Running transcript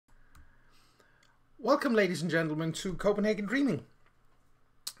Welcome, ladies and gentlemen, to Copenhagen Dreaming.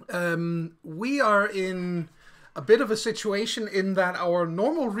 We are in a bit of a situation in that our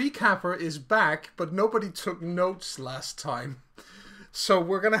normal recapper is back, but nobody took notes last time. So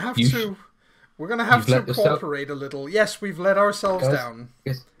we're gonna have to cooperate a little. Yes, we've let ourselves down.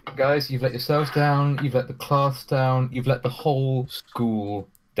 Yes, guys, you've let yourselves down. You've let the class down. You've let the whole school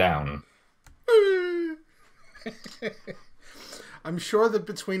down. I'm sure that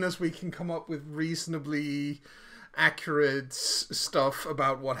between us we can come up with reasonably accurate stuff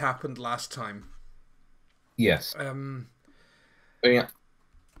about what happened last time. Yes. Yeah.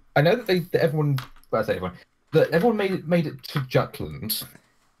 I know that everyone made it to Jutland.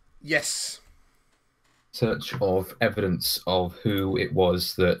 Yes. Search of evidence of who it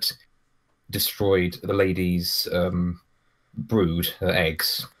was that destroyed the lady's brood, her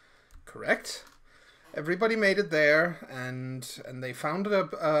eggs. Correct. Everybody made it there, and they found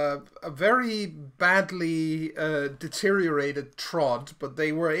a very badly deteriorated trod, but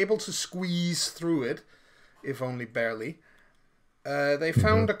they were able to squeeze through it, if only barely. They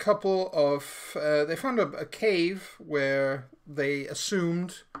found a couple of they found a cave where they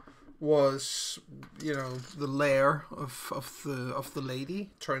assumed was, you know, the lair of the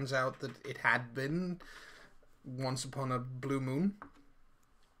lady. Turns out that it had been once upon a blue moon.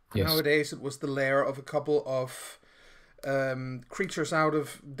 Yes. Nowadays, it was the lair of a couple of creatures out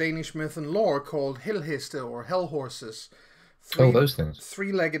of Danish myth and lore called hillheste or hell horses. Those things.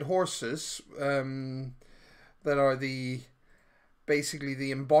 Three-legged horses that are basically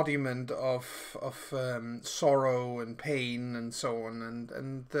the embodiment of sorrow and pain and so on.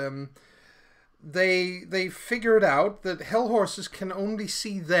 And they figured out that hell horses can only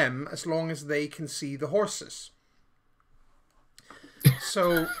see them as long as they can see the horses.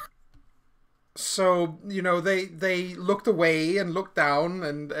 So you know, they looked away and looked down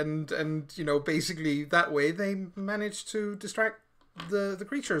and you know, basically that way they managed to distract the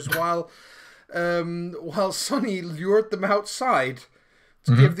creatures while Sonny lured them outside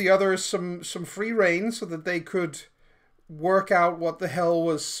to give the others some free rein so that they could work out what the hell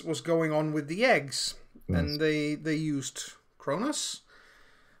was going on with the eggs. Yes. And they used Cronus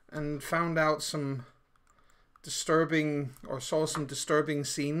and found out some disturbing, or saw some disturbing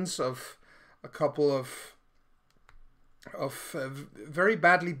scenes of a couple of very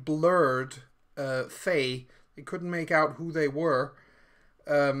badly blurred fae. They couldn't make out who they were,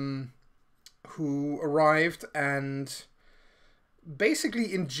 who arrived and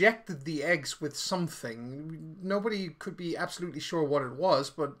basically injected the eggs with something. Nobody could be absolutely sure what it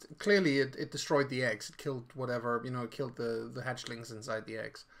was, but clearly it destroyed the eggs. It killed whatever, you know, it killed the hatchlings inside the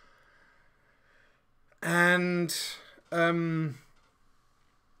eggs. And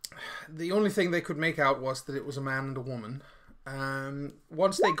the only thing they could make out was that it was a man and a woman.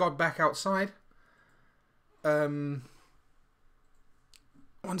 Once they got back outside, they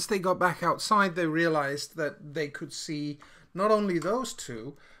realized that they could see not only those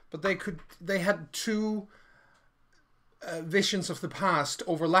two, but they had two visions of the past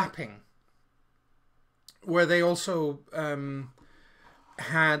overlapping, where they also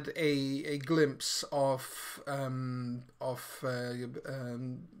had a glimpse of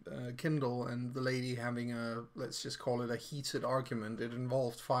Kindle and the lady having a, let's just call it a heated argument. It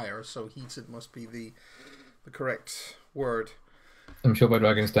involved fire, so heated must be the correct word. I'm sure by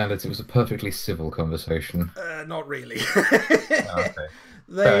dragon standards it was a perfectly civil conversation. Not really. Okay.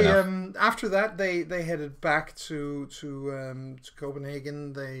 They after that they headed back to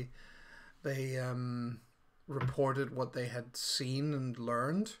Copenhagen. They reported what they had seen and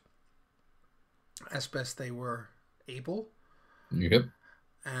learned as best they were able. Yep.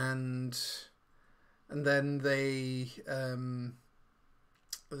 And then they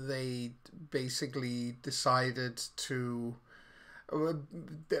basically decided to,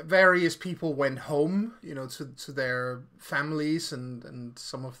 various people went home, you know, to their families, and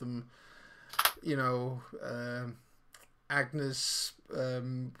some of them, you know, Agnes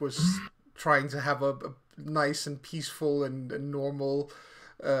was trying to have a nice and peaceful and normal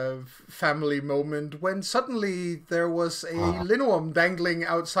family moment when suddenly there was a linowam dangling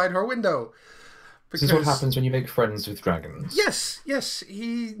outside her window. Because, this is what happens when you make friends with dragons. Yes.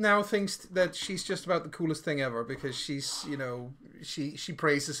 He now thinks that she's just about the coolest thing ever because she's, you know, she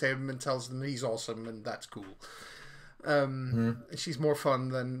praises him and tells him he's awesome, and that's cool. She's more fun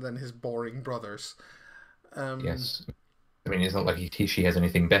than his boring brothers. Yes. I mean, it's not like she has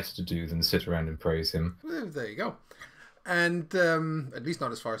anything better to do than sit around and praise him. Well, there you go. And at least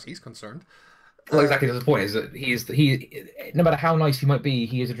not as far as he's concerned. Well, exactly. That's the point. Is that he, no matter how nice he might be,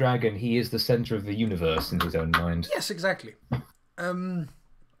 he is a dragon. He is the center of the universe in his own mind. Yes, exactly. And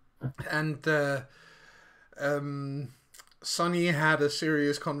Sonny had a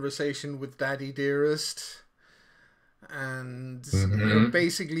serious conversation with Daddy Dearest, and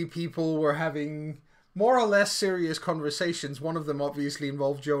basically people were having more or less serious conversations. One of them obviously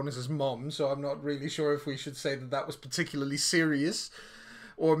involved Jonas's mom, so I'm not really sure if we should say that that was particularly serious,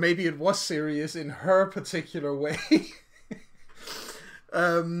 or maybe it was serious in her particular way.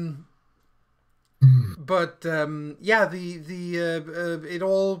 But yeah, it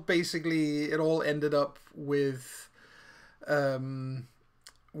all ended up with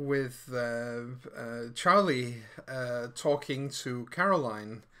Charlie talking to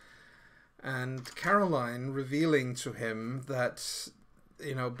Caroline, and Caroline revealing to him that,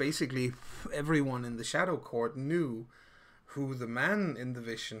 you know, basically everyone in the Shadow Court knew who the man in the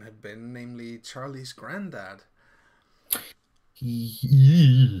vision had been, namely Charlie's granddad.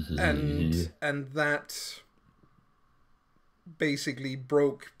 And that basically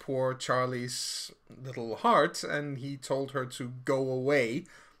broke poor Charlie's little heart, and he told her to go away.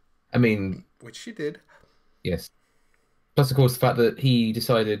 I mean, which she did. Yes. Plus, of course, the fact that he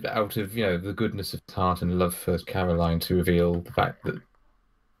decided, out of, you know, the goodness of his heart and love for Caroline, to reveal the fact that,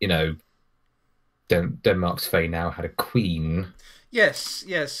 you know, Denmark's Fae now had a queen. Yes.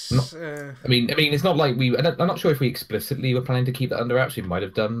 I mean, it's not like we. I'm not sure if we explicitly were planning to keep that under wraps. We might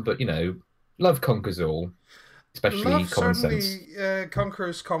have done, but, you know, love conquers all, especially love common certainly sense.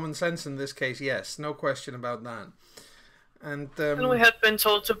 Conquers common sense in this case. Yes, no question about that. And we had been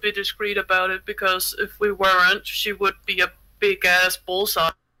told to be discreet about it, because if we weren't, she would be a big ass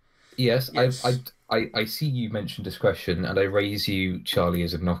bullseye. Yes. I see you mention discretion, and I raise you, Charlie,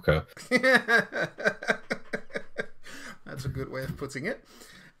 as a knocker. That's a good way of putting it.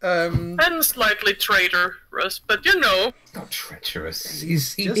 And slightly traitorous, but you know. He's not treacherous.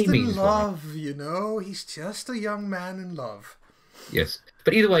 He's just in love, you know. He's just a young man in love. Yes,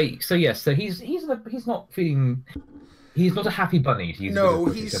 but either way, so yes, so he's not feeling. He's not a happy bunny, to use a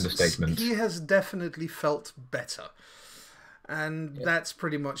British understatement. He has definitely felt better, and that's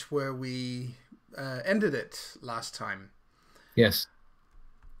pretty much where we ended it last time. Yes,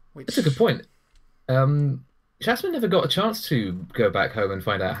 that's a good point. Jasmine never got a chance to go back home and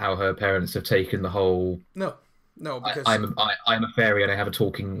find out how her parents have taken the whole. No, because I'm a fairy and I have a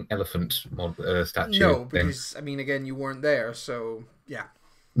talking elephant statue. No, because I mean, again, you weren't there, so yeah.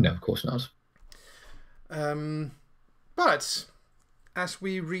 No, of course not. But as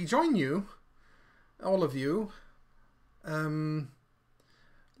we rejoin you, all of you,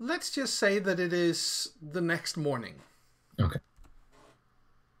 let's just say that it is the next morning. Okay.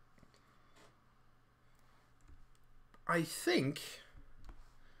 I think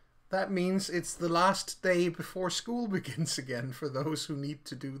that means it's the last day before school begins again for those who need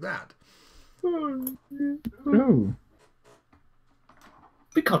to do that. Oh.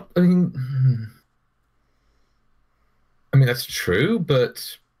 We can't. I mean that's true,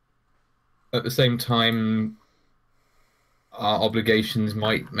 but at the same time, our obligations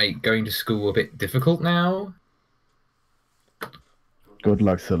might make going to school a bit difficult now. Good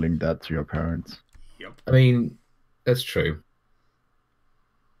luck selling that to your parents. Yep. I mean, that's true.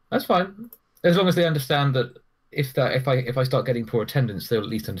 That's fine, as long as they understand that if I start getting poor attendance, they'll at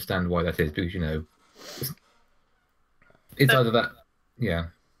least understand why that is, because, you know, it's either that, yeah.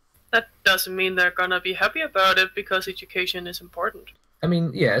 That doesn't mean they're gonna be happy about it, because education is important. I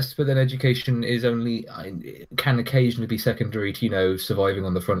mean, yes, but then education is only can occasionally be secondary to, you know, surviving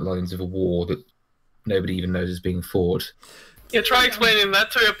on the front lines of a war that nobody even knows is being fought. Yeah, try explaining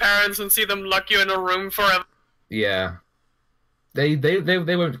that to your parents and see them lock you in a room forever. Yeah, they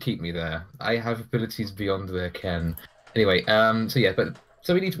won't keep me there. I have abilities beyond their ken. Anyway, so yeah,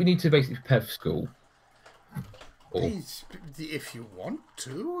 so we need to basically prepare for school. If you want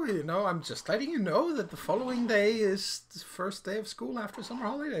to, you know, I'm just letting you know that the following day is the first day of school after summer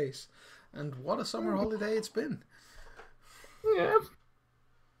holidays. And what a summer holiday it's been. Yeah.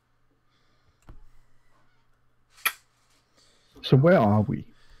 So where are we?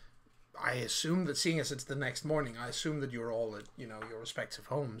 I assume that, seeing as it's the next morning, I assume that you're all at, you know, your respective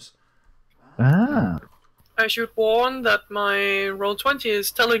homes. Ah. I should warn that my Roll20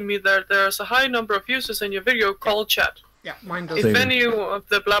 is telling me that there's a high number of users in your video call chat. Yeah, mine does. If any of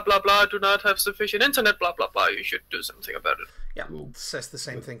the blah blah blah do not have sufficient internet blah blah blah, you should do something about it. Yeah, it says the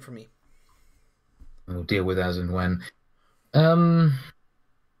same thing for me. We'll deal with as and when.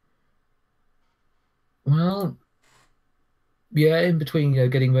 Well, yeah, in between, you know,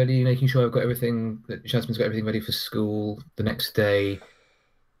 getting ready, making sure I've got everything, that Jasmine's got everything ready for school the next day,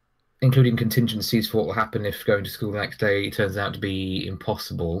 including contingencies for what will happen if going to school the next day turns out to be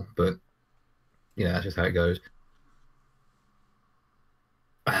impossible, but, you know, that's just how it goes.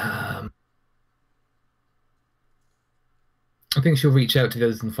 I think she'll reach out to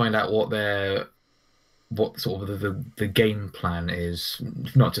those and find out what sort of the game plan is,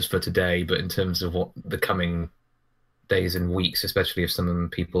 not just for today, but in terms of what the coming days and weeks, especially if some of the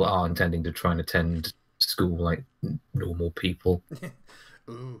people are intending to try and attend school like normal people.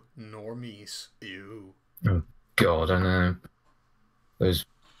 Ooh, normies. Ew. Oh God, I know. Those.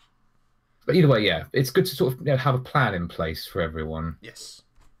 But either way, yeah, it's good to sort of have a plan in place for everyone. Yes.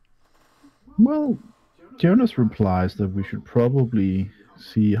 Well, Jonas replies that we should probably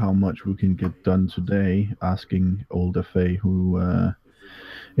see how much we can get done today, asking older Fae who,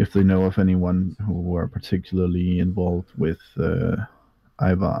 if they know of anyone who were particularly involved with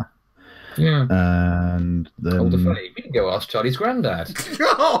Ivar. Yeah. And then... Older Fae, we can go ask Charlie's granddad.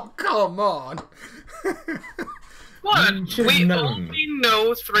 Oh, come on. What? We known. only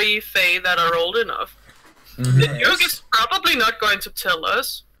know 3 Fae that are old enough. Yes. Jörg is probably not going to tell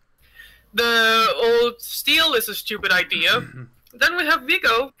us. The old Steel is a stupid idea. Then we have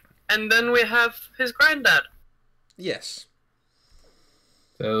Viggo, and then we have his granddad. Yes.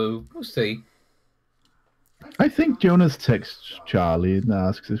 So we'll see. I think Jonas texts Charlie and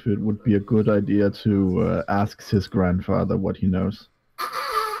asks if it would be a good idea to ask his grandfather what he knows.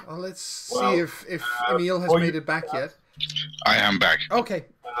 Well, let's see if Emil has made it back yet. I am back. Okay.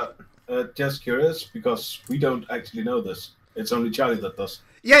 Just curious, because we don't actually know this. It's only Charlie that does.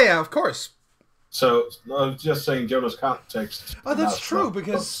 Yeah, of course. So, I was just saying Jonas can't text. Oh, that's true,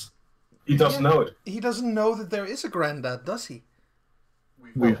 because... He doesn't know it. He doesn't know that there is a granddad, does he?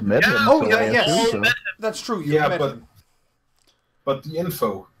 We've met him. Oh, so yeah, I yes. assume so. That's true, you Yeah, met him. but the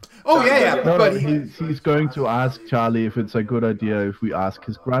info. Oh, yeah, No, but he's going to ask Charlie if it's a good idea if we ask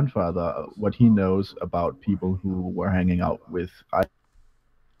his grandfather what he knows about people who were hanging out with.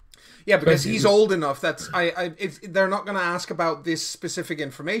 Yeah, because he's old enough. They're not going to ask about this specific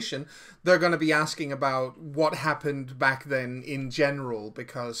information. They're going to be asking about what happened back then in general,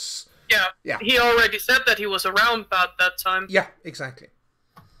 because... Yeah, he already said that he was around about that time. Yeah, exactly.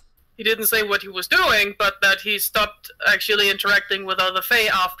 He didn't say what he was doing, but that he stopped actually interacting with other Fae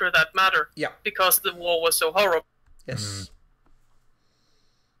after that matter. Yeah. Because the war was so horrible. Yes.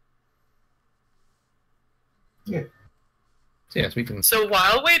 Yeah. Yes, we can. So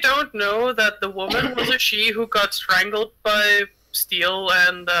while we don't know that the woman was a she who got strangled by Steel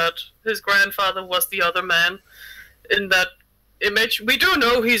and that his grandfather was the other man in that image, we do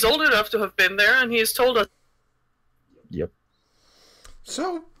know he's old enough to have been there, and he's told us. Yep.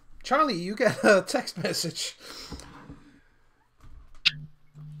 So, Charlie, you get a text message.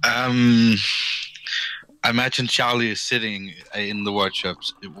 I imagine Charlie is sitting in the workshop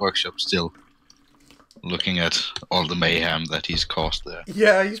still, looking at all the mayhem that he's caused there.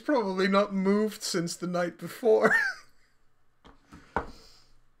 Yeah, he's probably not moved since the night before.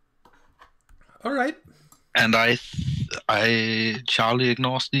 All right. And Charlie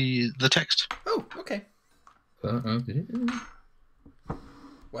ignores the text. Oh, okay.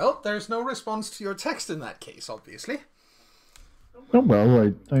 Well, there's no response to your text in that case, obviously. Oh,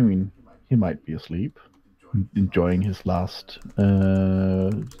 well, I mean, he might be asleep, enjoying his last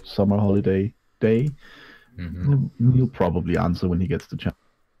summer holiday day. Mm-hmm. He'll probably answer when he gets the chance.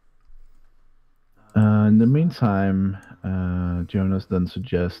 In the meantime, Jonas then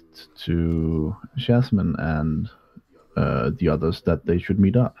suggests to Jasmine and the others that they should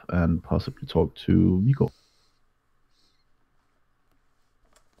meet up and possibly talk to Viggo.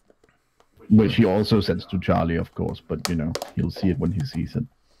 Which he also sends to Charlie, of course, but, you know, he'll see it when he sees it.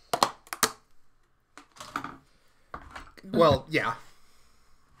 Well, yeah.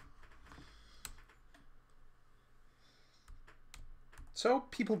 So,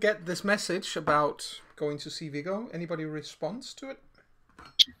 people get this message about going to see Viggo. Anybody responds to it?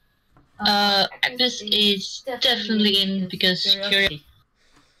 Agnes is definitely in because curiosity.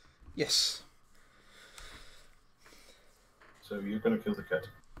 Yes. So you're going to kill the cat.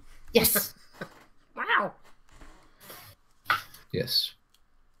 Yes. Wow. Yes.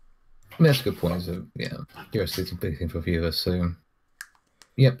 I mean, that's a good point. So, yeah, curiosity is a big thing for a few of us. So,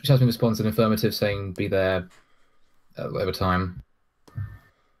 yep, Jasmine responds in affirmative, saying, "Be there at whatever time."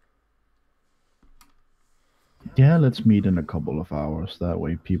 Yeah, let's meet in a couple of hours. That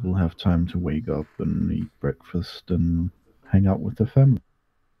way people have time to wake up and eat breakfast and hang out with their family.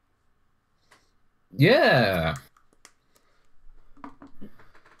 Yeah.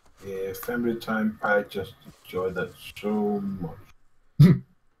 Yeah, family time, I just enjoy that so much.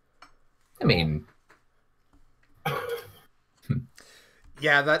 I mean...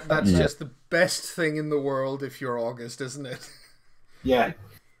 Yeah, that's just the best thing in the world if you're August, isn't it? Yeah,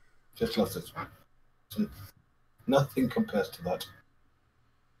 just loves it. So nothing compares to that.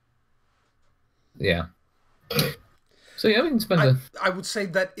 Yeah. So yeah, we can spend I would say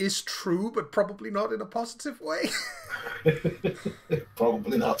that is true, but probably not in a positive way.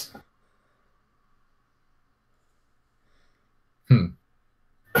 Probably not.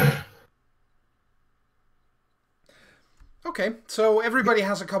 Okay, so everybody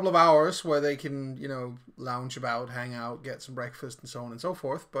has a couple of hours where they can, lounge about, hang out, get some breakfast, and so on and so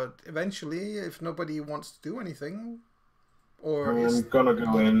forth. But eventually, if nobody wants to do anything, I'm gonna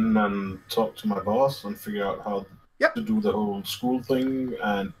go in and talk to my boss and figure out how to do the whole school thing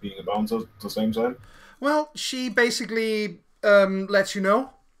and being a bouncer at the same time. Well, she basically lets you know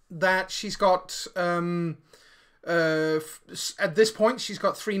that she's got at this point she's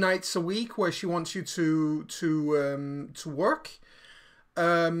got 3 nights a week where she wants you to work.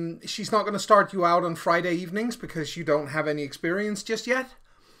 She's not going to start you out on Friday evenings because you don't have any experience just yet.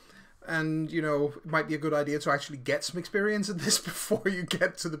 And, it might be a good idea to actually get some experience in this before you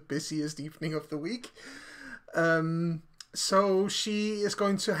get to the busiest evening of the week. So she is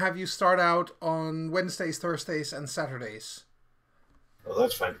going to have you start out on Wednesdays, Thursdays, and Saturdays. Oh,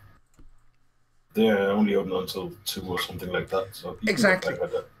 that's fine. They're only open until 2 or something like that. So exactly.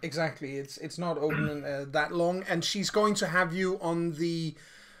 It's not open that long, and she's going to have you on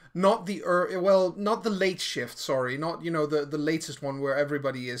not the late shift. Sorry, not the latest one where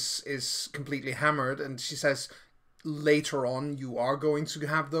everybody is completely hammered. And she says later on you are going to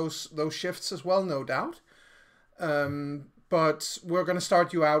have those shifts as well, no doubt. But we're going to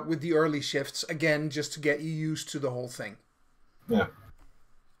start you out with the early shifts again, just to get you used to the whole thing. Yeah.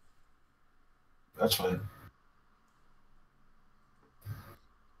 That's fine.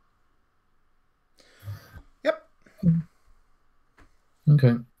 Yep.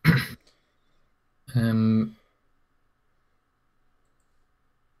 Okay.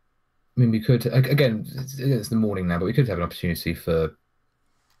 We could, again, it's the morning now, but we could have an opportunity for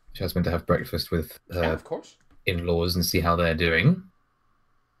Jasmine to have breakfast with her of course. In-laws and see how they're doing.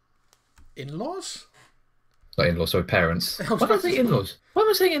 In-laws? Not in-laws, sorry, parents. Why did I say in-laws? Why am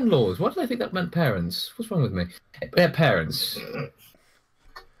I saying in-laws? Why did I think that meant parents? What's wrong with me? Parents.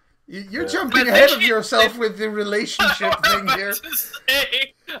 You're jumping ahead of yourself with the relationship thing here.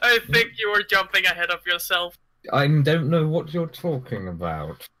 I think you were jumping ahead of yourself. I don't know what you're talking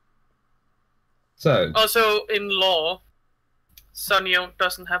about. So. Also, in law, Sonio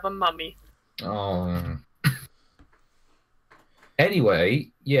doesn't have a mummy. Oh.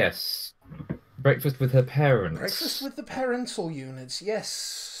 Anyway, yes. Breakfast with her parents. Breakfast with the parental units,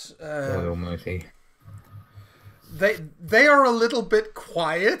 yes. God almighty. They are a little bit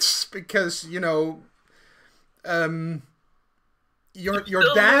quiet because, your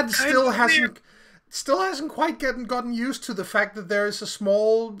dad still hasn't quite gotten used to the fact that there is a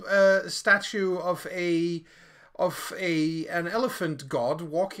small statue of an elephant god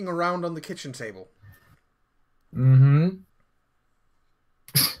walking around on the kitchen table. Mm-hmm.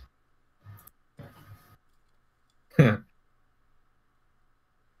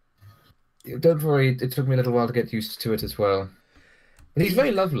 Don't worry, it took me a little while to get used to it as well. But he's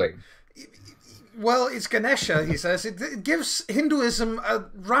very lovely. Well, it's Ganesha, he says. It gives Hinduism a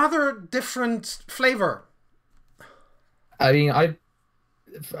rather different flavor. I mean,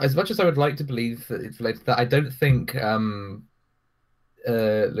 as much as I would like to believe that it's related to that, I don't think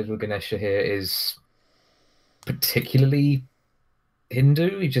little Ganesha here is particularly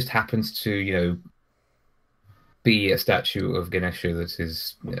Hindu. He just happens to, be a statue of Ganesha that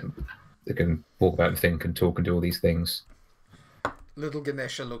is, that can walk about and think and talk and do all these things. Little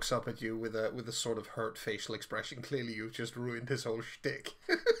Ganesha looks up at you with a sort of hurt facial expression. Clearly, you've just ruined his whole shtick.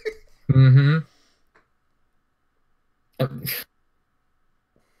 Mm-hmm.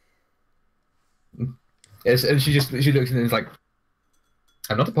 Yes, and she looks at him and is like,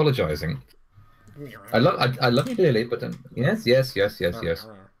 "I'm not apologizing. I love you dearly, but yes.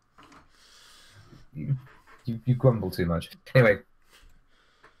 You grumble too much. Anyway."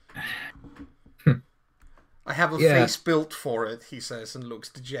 I have a face built for it, he says, and looks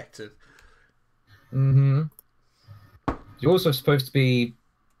dejected. Mm-hmm. You're also supposed to be,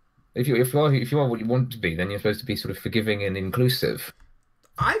 if you are what you want to be, then you're supposed to be sort of forgiving and inclusive.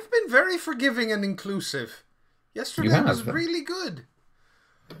 I've been very forgiving and inclusive. Yesterday was really good.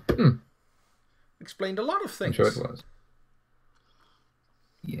 Explained a lot of things. I'm sure it was.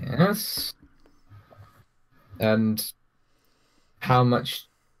 Yes. And how much?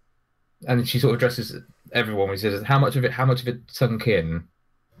 And she sort of addresses everyone when she says, "How much of it sunk in?"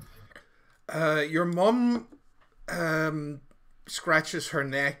 Your mom scratches her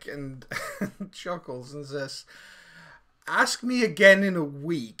neck and chuckles and says, "Ask me again in a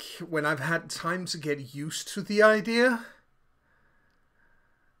week when I've had time to get used to the idea."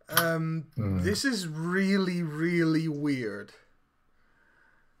 This is really, really weird.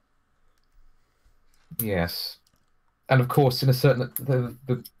 Yes. And of course, in a certain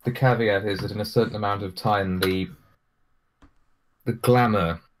the caveat is that in a certain amount of time, the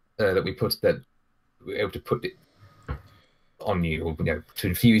glamour that we're able to put it on you, or to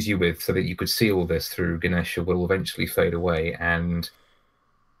infuse you with, so that you could see all this through Ganesha, will eventually fade away, and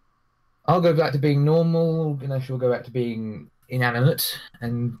I'll go back to being normal. Ganesha will go back to being inanimate,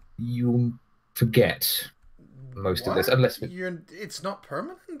 and you'll forget most of this, unless it's not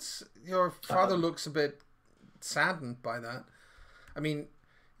permanent. Your father looks a bit saddened by that. I mean,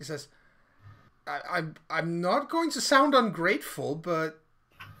 he says, I'm not going to sound ungrateful, but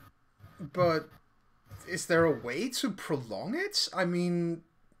is there a way to prolong it? I mean,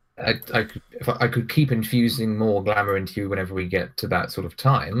 I could keep infusing more glamour into you whenever we get to that sort of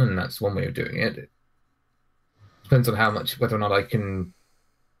time, and that's one way of doing it. It depends on whether or not I can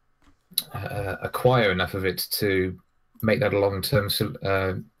acquire enough of it to make that a long-term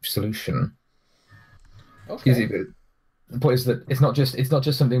solution. Okay. The point is that it's not just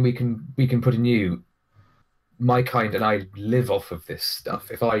something we can put in you. My kind and I live off of this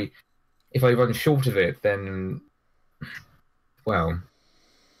stuff. If I run short of it, then, well,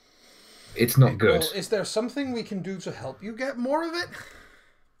 it's not good. Well, is there something we can do to help you get more of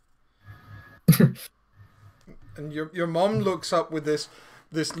it? And your mom looks up with this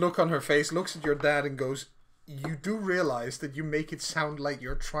look on her face, looks at your dad and goes, "You do realize that you make it sound like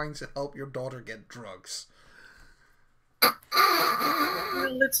you're trying to help your daughter get drugs."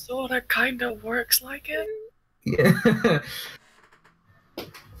 Well, it sort of kind of works like it. Yeah.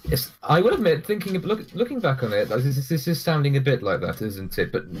 Yes, I will admit, looking back on it, this is sounding a bit like that, isn't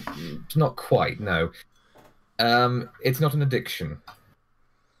it? But not quite. No, it's not an addiction.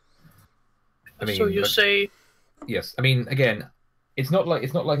 I mean, so you say? Yes. I mean, again, it's not like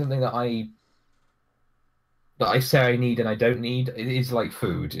something that I say I need and I don't need. It is like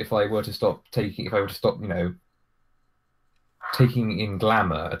food. If I were to stop, taking in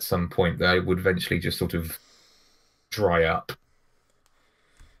glamour at some point, I would eventually just sort of dry up.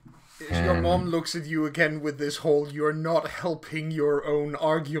 Your mom looks at you again with this whole "you're not helping your own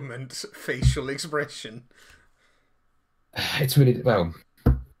argument" facial expression. It's really, well,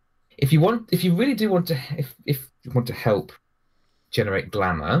 if you really do want to, if you want to help generate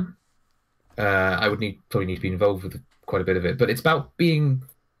glamour, I would probably need to be involved with quite a bit of it. But it's about being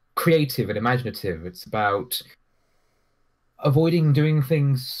creative and imaginative. It's about avoiding doing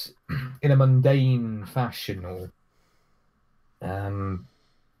things in a mundane fashion, or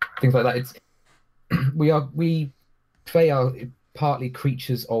things like that. It's we Fae are partly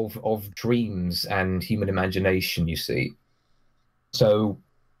creatures of dreams and human imagination, you see. So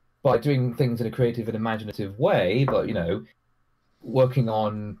by doing things in a creative and imaginative way, but working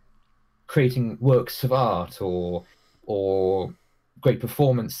on creating works of art or great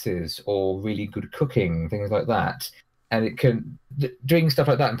performances or really good cooking, things like that, and doing stuff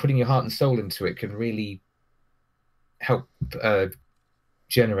like that and putting your heart and soul into it can really help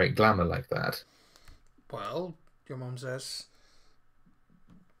generate glamour like that. Well, your mom says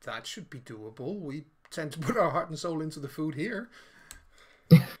that should be doable. We tend to put our heart and soul into the food here.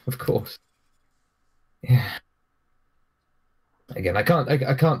 Of course. Yeah. Again, I can't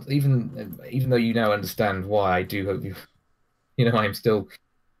even though you now understand why. I do hope I'm still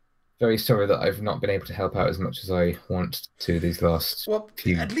very sorry that I've not been able to help out as much as I want to these last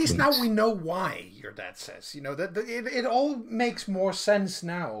few at least weeks. now we know why, your dad says. That it all makes more sense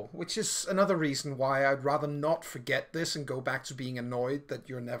now, which is another reason why I'd rather not forget this and go back to being annoyed that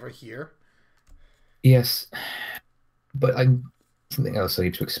you're never here. Yes, but something else I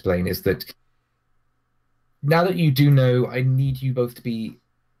need to explain is that now that you do know, I need you both to be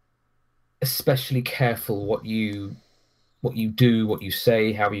especially careful what you do, what you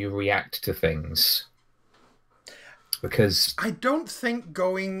say, how you react to things. Because I don't think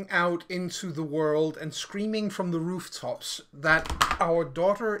going out into the world and screaming from the rooftops that our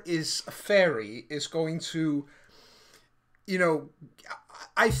daughter is a fairy is going to,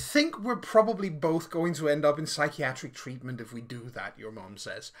 I think we're probably both going to end up in psychiatric treatment if we do that, your mom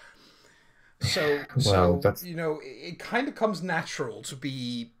says. So it kind of comes natural to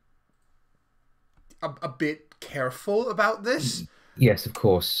be a bit careful about this. Yes, of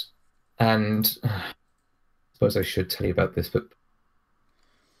course. And I suppose I should tell you about this, but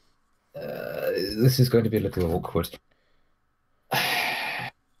this is going to be a little awkward.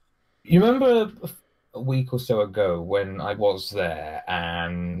 You remember a week or so ago when I was there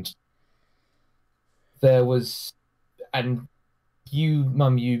and you,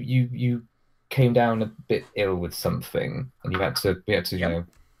 Mum, you came down a bit ill with something, and we had to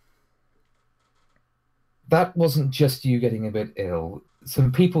That wasn't just you getting a bit ill.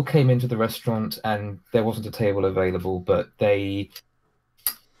 Some people came into the restaurant and there wasn't a table available, but they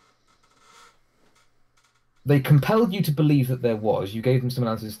compelled you to believe that there was. You gave them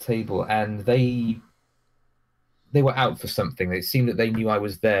someone else's table, and they were out for something. It seemed that they knew I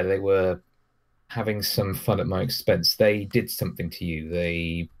was there. They were having some fun at my expense. They did something to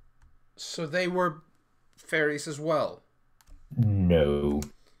you. So they were fairies as well? No.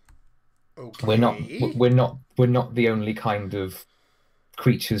 Okay. We're not the only kind of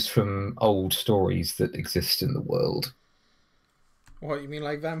creatures from old stories that exist in the world. What, you mean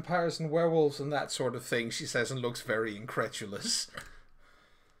like vampires and werewolves and that sort of thing? She says and looks very incredulous.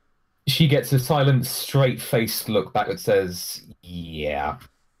 She gets a silent, straight-faced look back that says, yeah.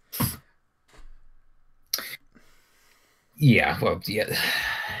 Yeah, well, yeah.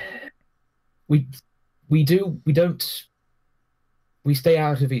 We stay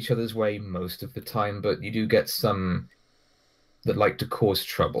out of each other's way most of the time, but you do get some that like to cause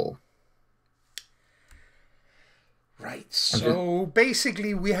trouble. Right, so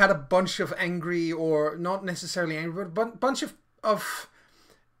basically we had a bunch of angry, or not necessarily angry, but a bunch of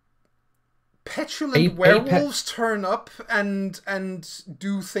petulant werewolves turn up and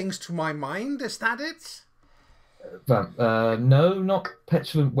do things to my mind. Is that it? No, not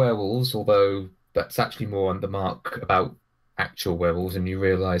petulant werewolves, although that's actually more on the mark about actual werewolves, and you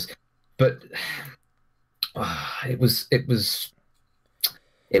realise. But it was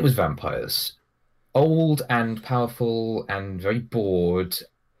vampires. Old and powerful and very bored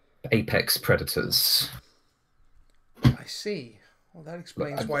apex predators. I see. Well, that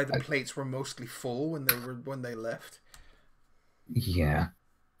explains why the plates were mostly full when they left. Yeah.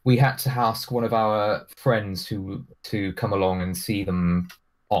 We had to ask one of our friends to come along and see them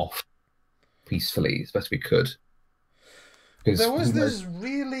off peacefully as best we could. There was this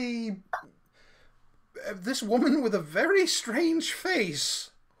woman with a very strange face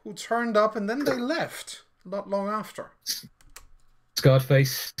who turned up and then they left not long after. Scarred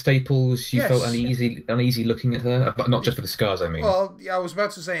face, staples. You Yes. felt uneasy looking at her, but not just for the scars. I mean, well, yeah, I was about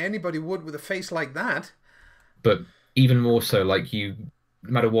to say anybody would with a face like that. But even more so, like you,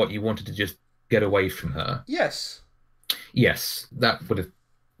 no matter what, you wanted to just get away from her. Yes. Yes, that would have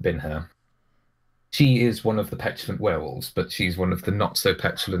been her. She is one of the petulant werewolves, but she's one of the not so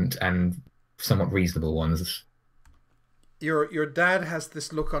petulant and somewhat reasonable ones. Your dad has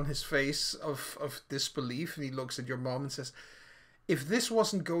this look on his face of disbelief, and he looks at your mom and says, if this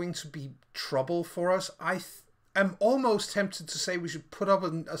wasn't going to be trouble for us, I'm almost tempted to say we should put up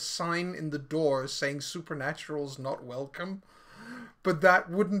a sign in the door saying supernatural's not welcome. But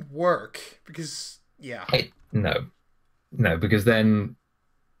that wouldn't work, because, yeah. No, because then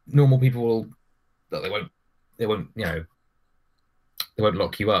normal people will... They won't, you know, they won't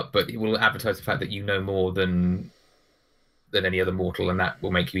lock you up, but it will advertise the fact that you know more than any other mortal, and that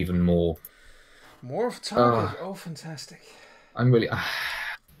will make you even more... More of a target. Oh, fantastic. I'm really...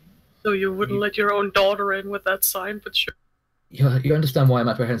 So you wouldn't let your own daughter in with that sign, but sure. Yeah, you understand why I'm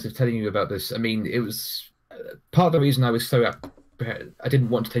apprehensive telling you about this. I mean, it was... part of the reason I was so... I didn't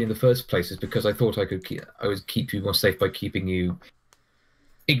want to tell you in the first place is because I thought I would keep you more safe by keeping you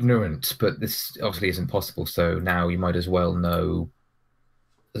ignorant, but this obviously isn't possible, so now you might as well know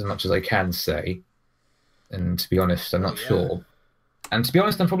as much as I can say. And to be honest, I'm not sure. And to be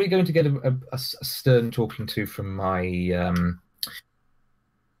honest, I'm probably going to get a stern talking to from my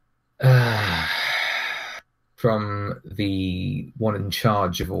from the one in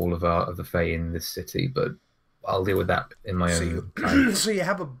charge of all of the Fae in this city, but I'll deal with that in my own time. So you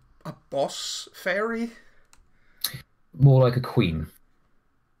have a boss fairy? More like a queen.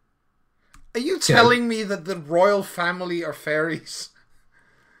 Are you telling me that the royal family are fairies?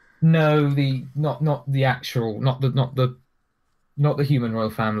 No, not the actual, not the human royal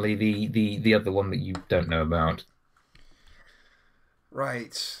family, the other one that you don't know about.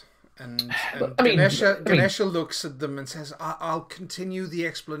 Right. And I mean, Ganesha looks at them and says, I'll continue the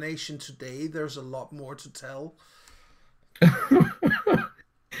explanation today. There's a lot more to tell.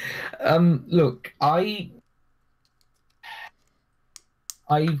 Look, I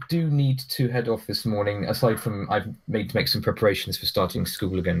do need to head off this morning. Aside from I've made to make some preparations for starting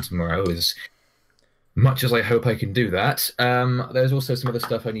school again tomorrow, as much as I hope I can do that. There's also some other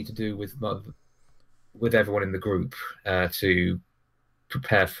stuff I need to do with everyone in the group to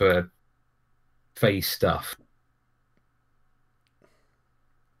prepare for phase stuff.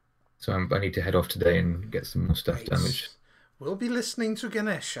 So I need to head off today and get some more stuff done. Which we'll be listening to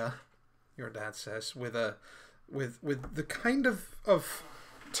Ganesha, your dad says, with the kind of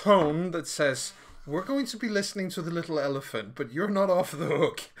tone that says, we're going to be listening to the little elephant, but you're not off the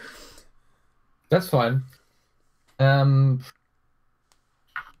hook. That's fine.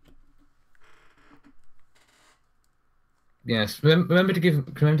 Yes. Remember to give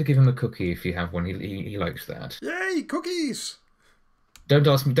him a cookie if you have one. He likes that. Yay, cookies! Don't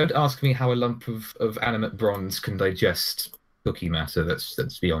ask me how a lump of animate bronze can digest cookie matter.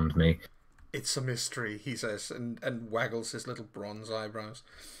 That's beyond me. It's a mystery, he says, and waggles his little bronze eyebrows.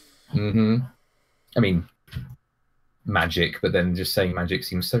 Mm-hmm. I mean, magic, but then just saying magic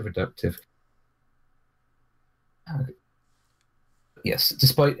seems so reductive. Yes,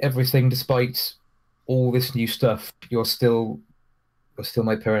 despite everything, despite all this new stuff, you're still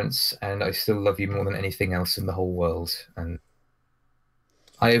my parents, and I still love you more than anything else in the whole world. And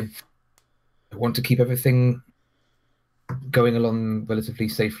I want to keep everything going along relatively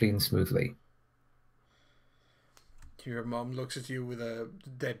safely and smoothly. Your mom looks at you with a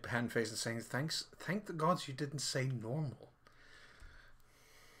deadpan face and saying, thank the gods you didn't say normal.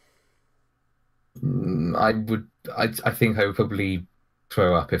 I think I would probably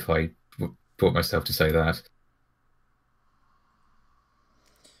throw up if I brought myself to say that.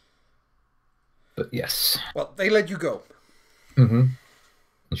 But yes. Well, they let you go. Mm-hmm.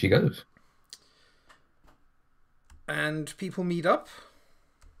 And she goes. And people meet up.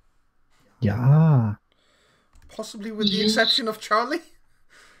 Yeah. Possibly with the exception of Charlie.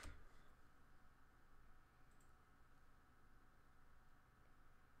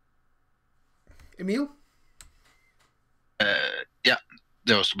 Emil? Yeah,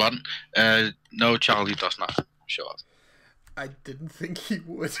 there was the button. No, Charlie does not show up. I didn't think he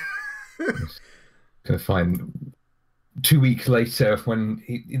would. Gonna find 2 weeks later when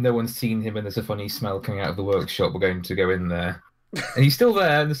no one's seen him and there's a funny smell coming out of the workshop. We're going to go in there, and he's still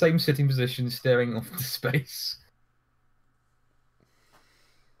there in the same sitting position, staring off into space.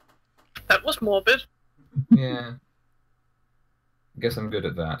 That was morbid. Yeah, I guess I'm good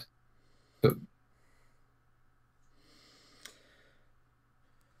at that. But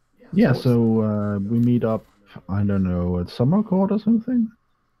yeah, so we meet up. I don't know, at summer court or something.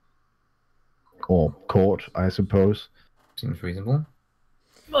 Or court, I suppose. Seems reasonable.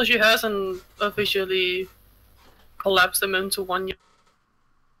 Well, she hasn't officially collapsed them into one year.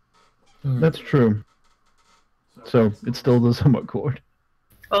 That's true. So, it's still the summer court.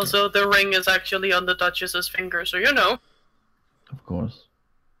 Also, the ring is actually on the Duchess's finger, so you know. Of course.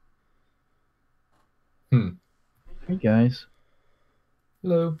 Hey guys.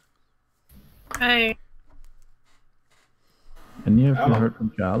 Hello. Hey. Any of you heard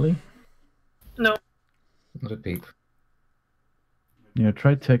from Charlie? No. Not a peep. Yeah, I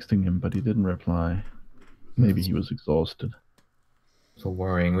tried texting him, but he didn't reply. Maybe he was exhausted. It's all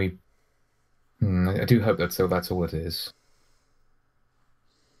worrying. I do hope that's all it is.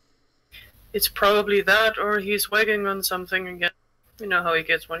 It's probably that, or he's working on something again. You know how he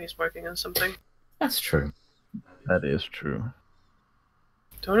gets when he's working on something. That's true. That is true.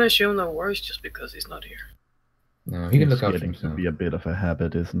 Don't assume the worst just because he's not here. No, he can look after getting himself. to be a bit of a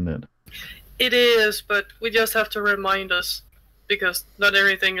habit, isn't it? It is, but we just have to remind us, because not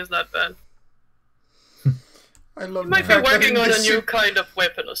everything is that bad. I love He might be working on a new kind of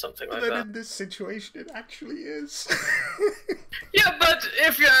weapon or something like that. In this situation, it actually is. Yeah, but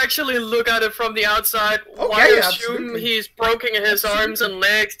if you actually look at it from the outside, why assume he's broken his arms and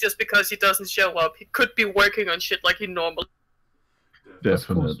legs just because he doesn't show up? He could be working on shit like he normally.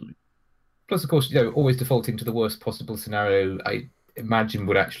 Definitely. Plus, of course, always defaulting to the worst possible scenario, I imagine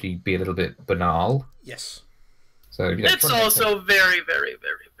would actually be a little bit banal. Yes. So it's also very, very,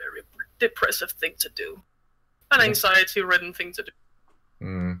 very, very depressive thing to do. An anxiety-ridden thing to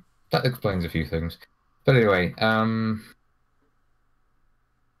do. That explains a few things. But anyway,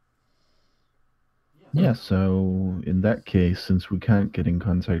 yeah, so in that case, since we can't get in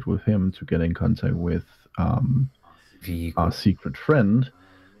contact with him to get in contact with our secret friend,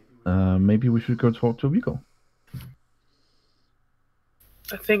 maybe we should go talk to Vigo.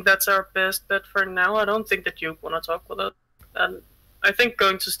 I think that's our best bet for now. I don't think that you want to talk with us. And I think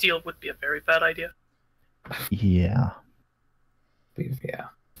going to Steel would be a very bad idea. Yeah. Yeah.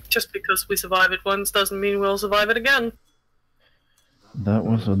 Just because we survive it once doesn't mean we'll survive it again. That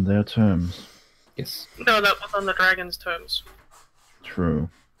was on their terms. Yes. No, that was on the dragon's terms. True.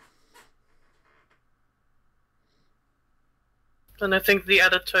 And I think the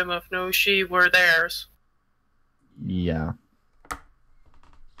added term of no, she were theirs. Yeah.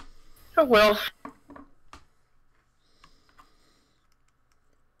 Oh well.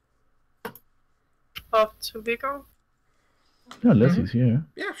 Off to Vigo. Yeah, Leslie's here.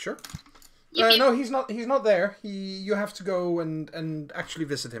 Yeah, sure. No, he's not. He's not there. You have to go and actually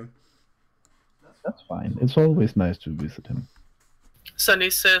visit him. That's fine. It's always nice to visit him. Sunny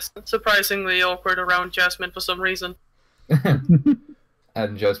says, surprisingly awkward around Jasmine for some reason.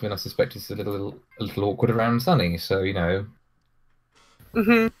 And Jasmine, I suspect, is a little awkward around Sunny, so, you know.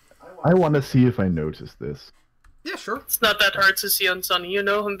 Mm-hmm. I want to see if I notice this. Yeah, sure. It's not that hard to see on Sunny. You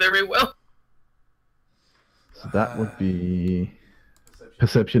know him very well. So that would be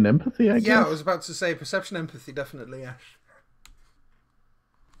perception empathy, I guess? Yeah, I was about to say perception empathy, definitely, Ash.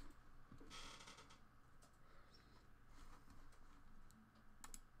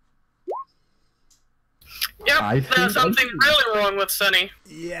 Yep, there's something really wrong with Sunny.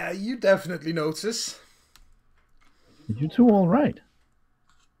 Yeah, you definitely notice. You two all right?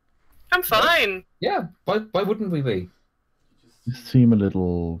 I'm fine. Yeah, why wouldn't we be? You seem a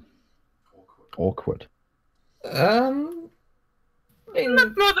little awkward. Not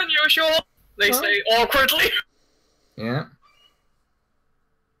more than usual. They say awkwardly. Yeah.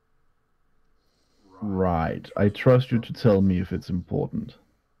 Right. I trust you to tell me if it's important.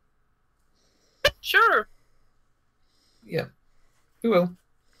 Sure. Yeah. We will.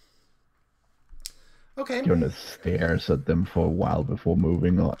 Okay. Jonas stares at them for a while before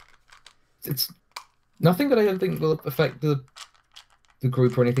moving on. It's nothing that I don't think will affect the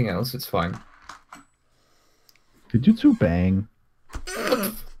group or anything else. It's fine. Did you two bang?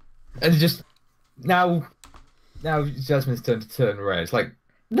 And just now Jasmine's turn to turn red. It's like,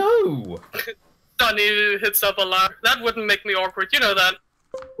 no! Sunny hits up a lot. That wouldn't make me awkward. You know that.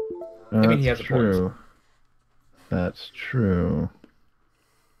 I mean, he has a true. point. That's true.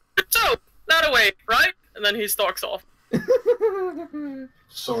 So, that away, right? And then he stalks off.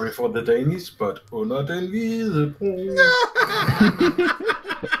 Sorry for the Danish, but not invisible.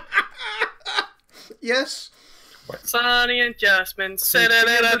 Yes. Sunny and Jasmine sit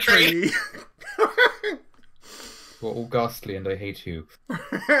in a tree. We're all ghastly and I hate you.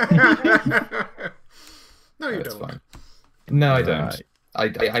 No, you That's don't. fine. No, I Right. don't.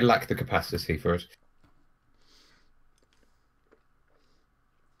 I lack the capacity for it.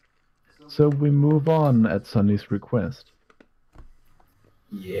 So we move on at Sunny's request.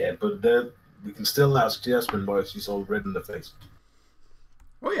 Yeah, but then we can still ask Jasmine why she's all red in the face.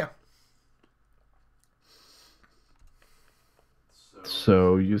 Oh, yeah.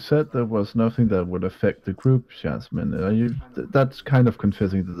 So you said there was nothing that would affect the group, Jasmine. Are you? That's kind of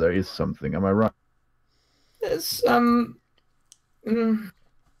confessing that there is something. Am I right? There's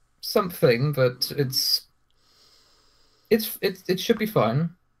something, but it should be fine.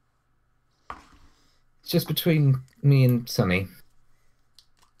 It's just between me and Sunny.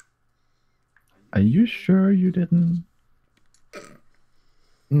 Are you sure you didn't?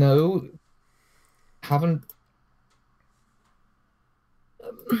 No, haven't.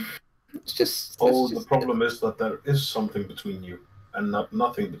 It's just. Oh, it's the just- problem is that there is something between you, and not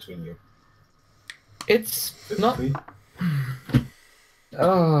nothing between you. It's not. Physically.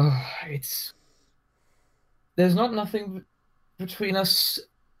 It's. There's not nothing between us.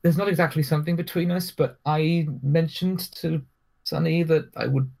 There's not exactly something between us, but I mentioned to Sunny that I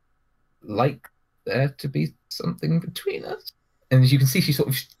would like there to be something between us. And as you can see, she's sort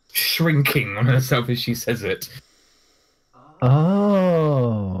of shrinking on herself as she says it.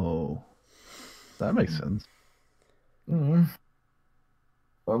 Oh, that makes sense. Mm.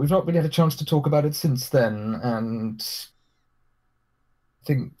 Well, we've not really had a chance to talk about it since then, and I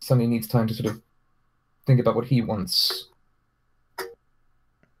think Sunny needs time to sort of think about what he wants.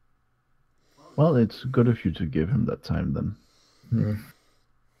 Well, it's good of you to give him that time then. Hmm.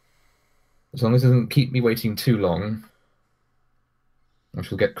 As long as it doesn't keep me waiting too long, I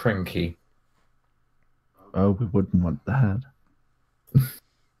shall get cranky. Oh, we wouldn't want that.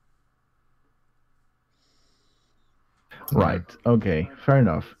 Right. Okay. Fair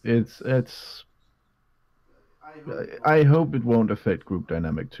enough. It's. I hope it won't affect group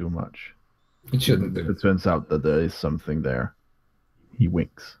dynamic too much. It shouldn't If do. it turns out that there is something there, he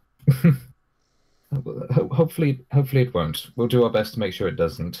winks. Hopefully it won't. We'll do our best to make sure it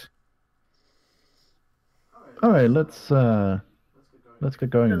doesn't. All right. Let's get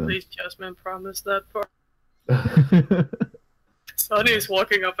going At then. least Jasmine promised that part. Sunny's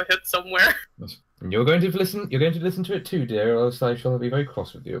walking up ahead somewhere. And you're going to listen. You're going to listen to it too, dear, or else I shall be very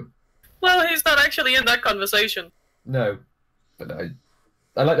cross with you. Well, he's not actually in that conversation. No, but I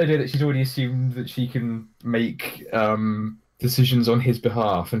like the idea that she's already assumed that she can make decisions on his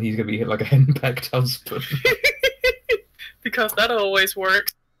behalf, and he's going to be like a henpecked husband. Because that always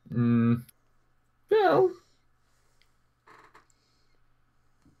works. Well.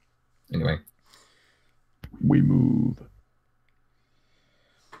 Anyway. We move.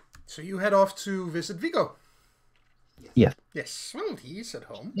 So you head off to visit Vigo. Yes. Yes. Well, he's at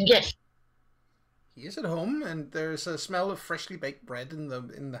home. Yes. he is at home, and there's a smell of freshly baked bread in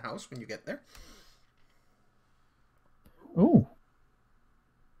the house when you get there. Oh.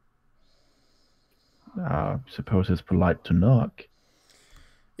 Suppose it's polite to knock.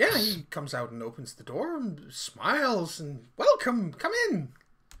 Yeah, he comes out and opens the door and smiles and welcome, come in.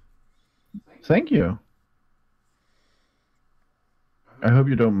 Thank you. I hope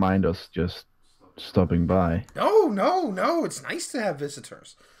you don't mind us just stopping by. No, it's nice to have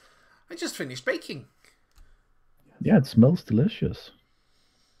visitors. I just finished baking. Yeah, it smells delicious.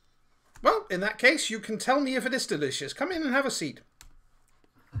 Well, in that case, you can tell me if it is delicious. Come in and have a seat.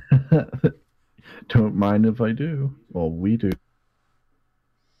 Don't mind if I do. Or we do.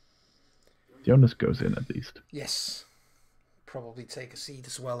 Jonas goes in at least. Yes. Probably take a seat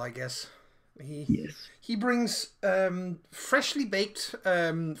as well, I guess. Yes. He brings freshly baked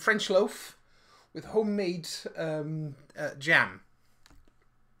French loaf with homemade jam.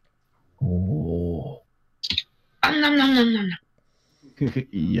 Oh. Nom nom nom nom.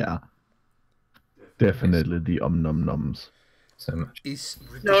 Yeah. Definitely the nom noms. So much. Is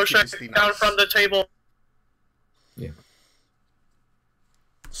No, ridiculously shut down nice. from the table. Yeah.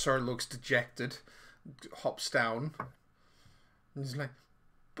 Sir looks dejected, hops down, and he's like,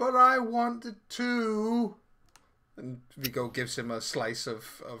 "But I wanted to." And Viggo gives him a slice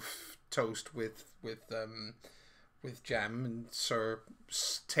of toast with jam, and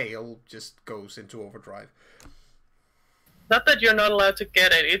Sir's tail just goes into overdrive. Not that you're not allowed to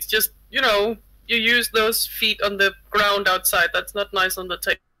get it. It's just, you use those feet on the ground outside. That's not nice on the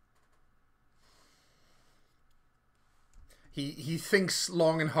table. He thinks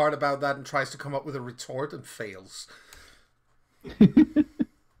long and hard about that and tries to come up with a retort and fails.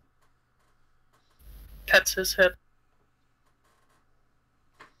 Pets his head.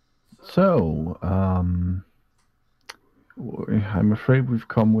 So, I'm afraid we've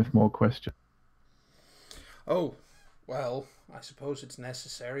come with more questions. Oh, well, I suppose it's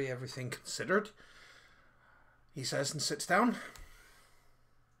necessary, everything considered. He says and sits down.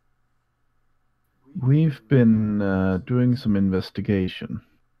 We've been doing some investigation.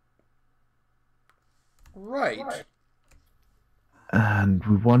 Right. And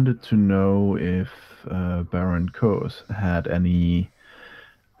we wanted to know if Baron Kos had any,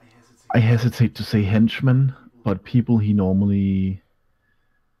 I hesitate to say henchmen, but people he normally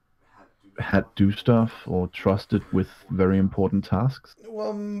had do stuff or trusted with very important tasks.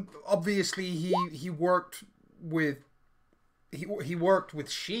 Well, obviously he worked with he worked with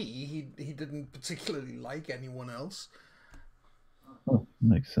she. He didn't particularly like anyone else. Oh,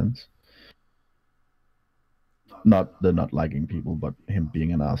 makes sense. Not the not liking people, but him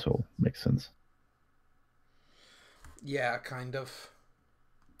being an asshole makes sense. Yeah, kind of.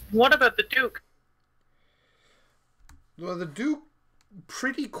 What about the Duke? Well, the Duke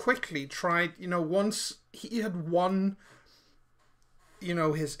pretty quickly tried, once he had won,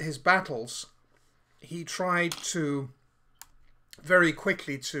 his battles, he tried to very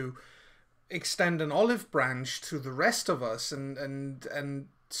quickly to extend an olive branch to the rest of us and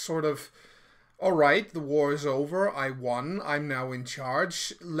sort of, all right, the war is over, I won, I'm now in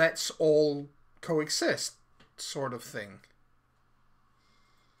charge, let's all coexist, sort of thing.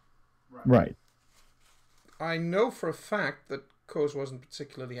 Right. I know for a fact that Kos wasn't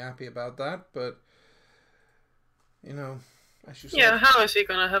particularly happy about that, but, as you said... Yeah, how is he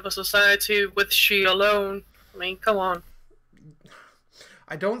gonna have a society with she alone? I mean, come on.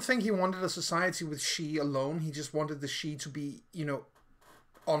 I don't think he wanted a society with she alone. He just wanted the she to be,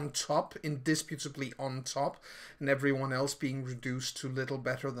 on top, indisputably on top, and everyone else being reduced to little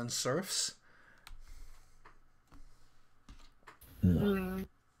better than serfs. Mm.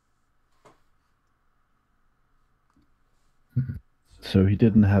 So he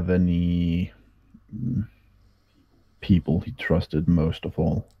didn't have any people he trusted most of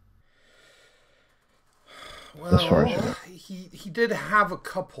all. Well, as far as you know. he did have a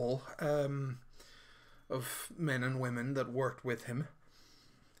couple of men and women that worked with him.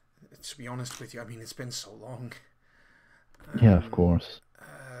 To be honest with you, I mean, it's been so long. Yeah, of course.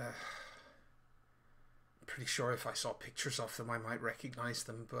 Pretty sure if I saw pictures of them, I might recognize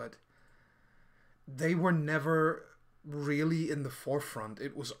them, but they were never really in the forefront.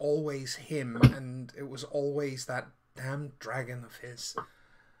 It was always him, and it was always that damn dragon of his.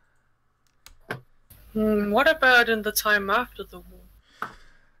 What about in the time after the war?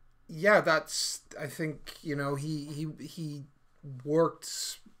 Yeah, that's, I think, he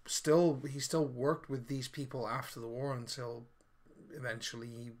worked he still worked with these people after the war until eventually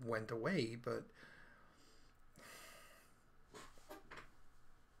he went away, but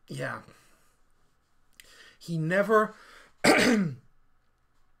yeah, he never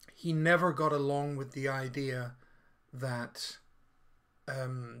he never got along with the idea that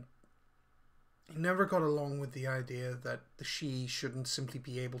the she shouldn't simply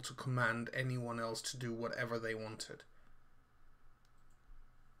be able to command anyone else to do whatever they wanted.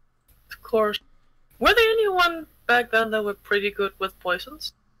 Of course. Were there anyone back then that were pretty good with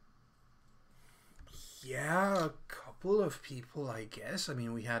poisons? Yeah, a couple of people, I guess. I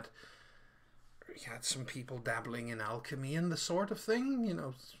mean, we had some people dabbling in alchemy and the sort of thing. You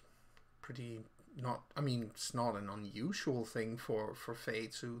know, pretty not. I mean, it's not an unusual thing for Fae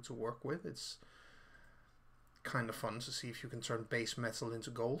to work with. It's kind of fun to see if you can turn base metal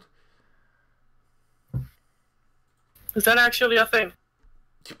into gold. Is that actually a thing?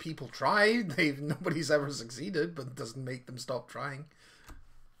 People try. Nobody's ever succeeded, but it doesn't make them stop trying.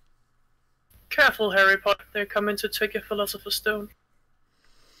 Careful, Harry Potter. They're coming to take your Philosopher's Stone.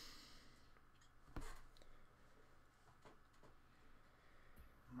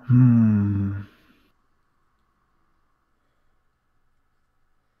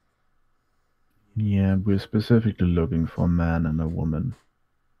 Yeah, we're specifically looking for a man and a woman.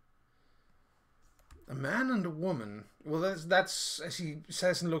 A man and a woman. Well, that's as he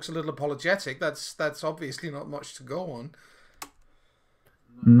says and looks a little apologetic. That's obviously not much to go on.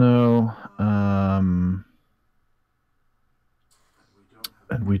 No, and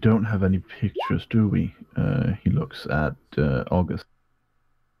we don't have any pictures, do we? He looks at August.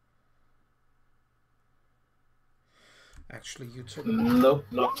 Actually, you took Nope,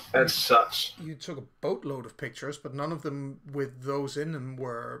 not as such. You took a boatload of pictures, but none of them with those in them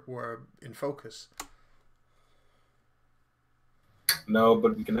were in focus. No,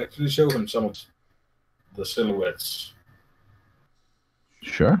 but we can actually show him some of the silhouettes.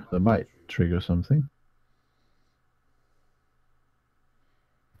 Sure, that might trigger something.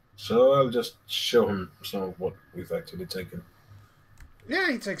 So I'll just show him some of what we've actually taken.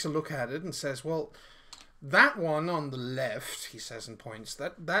 Yeah, he takes a look at it and says, well, that one on the left, he says and points,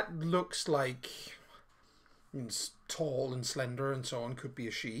 that looks like it's tall and slender and so on, could be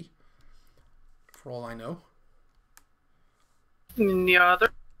a she, for all I know. And the other?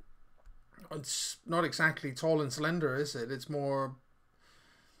 It's not exactly tall and slender, is it? It's more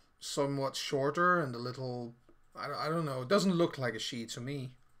somewhat shorter and a little, I don't know, it doesn't look like a she to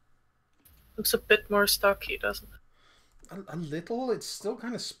me. Looks a bit more stocky, doesn't it? A little. It's still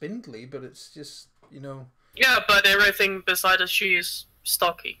kind of spindly, but it's just, you know... Yeah, but everything beside a she is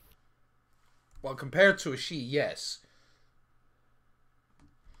stocky. Well, compared to a she, yes.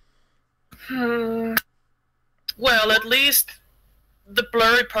 Well, at least the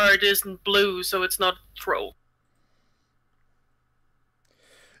blurry part isn't blue, so it's not a troll.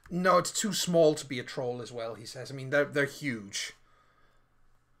 No, it's too small to be a troll as well, he says. I mean, they're huge.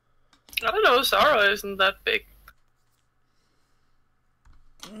 I don't know, Sarah isn't that big.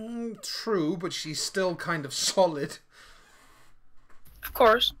 True, but she's still kind of solid. Of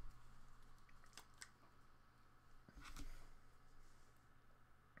course.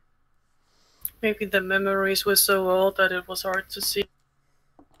 Maybe the memories were so old that it was hard to see.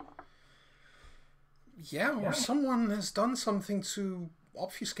 Yeah, or someone has done something to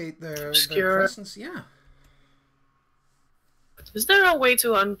obfuscate their presence. Yeah. Is there a way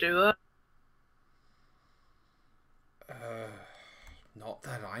to undo it? Not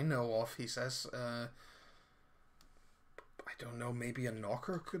that I know of, he says. I don't know, maybe a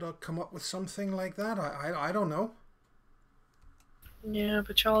knocker could come up with something like that? I don't know. Yeah,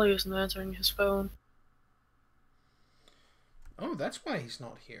 but Charlie isn't answering his phone. Oh, that's why he's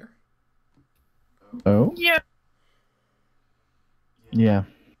not here. Oh? Yeah. Yeah.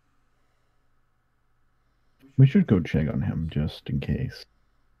 We should go check on him, just in case.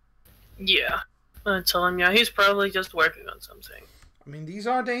 Yeah. I tell him, yeah, he's probably just working on something. I mean, these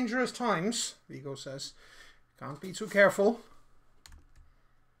are dangerous times, Vigo says. Can't be too careful.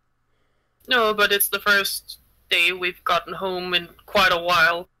 No, but it's the first day we've gotten home in quite a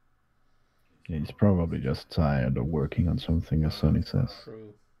while. He's probably just tired of working on something, as Sonny says.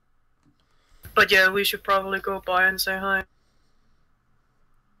 True. But yeah, we should probably go by and say hi.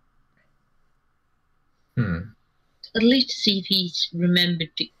 At least see if he's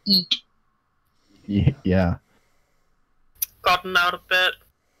remembered to eat. Yeah. Gotten out of bed.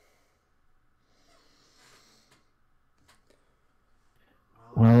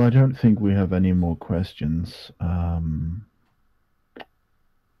 Well, I don't think we have any more questions.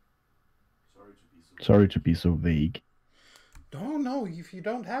 Sorry to be so vague. No, if you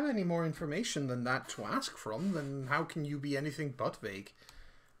don't have any more information than that to ask from, then how can you be anything but vague?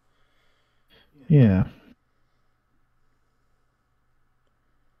 Yeah.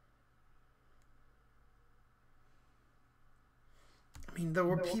 I mean, there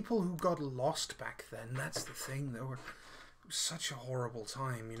were people who got lost back then. That's the thing. It was such a horrible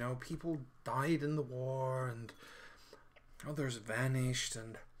time, you know. People died in the war, and others vanished,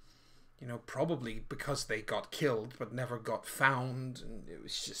 and, you know, probably because they got killed but never got found, and it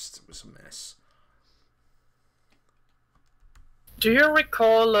was a mess. Do you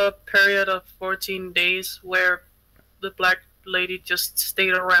recall a period of 14 days where the Black Lady just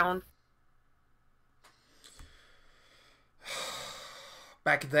stayed around?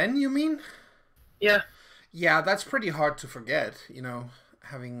 Back then, you mean? Yeah. Yeah, that's pretty hard to forget, you know,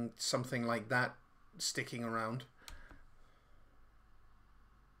 having something like that sticking around.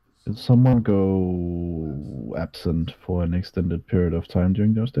 Did someone go absent for an extended period of time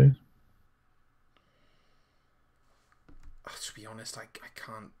during those days? To be honest, I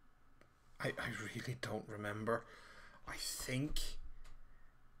can't... I really don't remember. I think...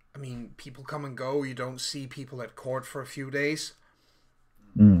 I mean, people come and go. You don't see people at court for a few days.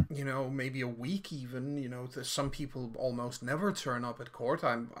 Mm. You know, maybe a week even. You know, there's some people almost never turn up at court.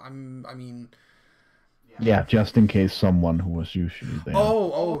 I mean... Yeah, just in case someone who was usually there.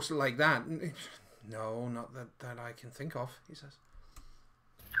 Oh, so like that. No, not that I can think of, he says.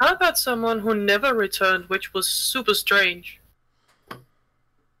 How about someone who never returned, which was super strange?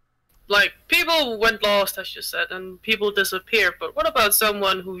 Like, people went lost, as you said, and people disappeared, but what about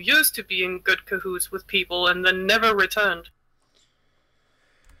someone who used to be in good cahoots with people and then never returned?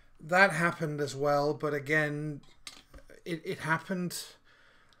 That happened as well, but again, it happened...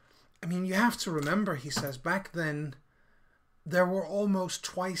 I mean, you have to remember, he says, back then, there were almost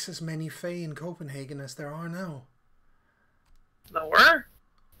twice as many Fae in Copenhagen as there are now. There were?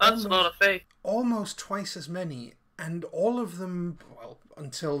 That's a lot of Fae. Almost twice as many, and all of them, well,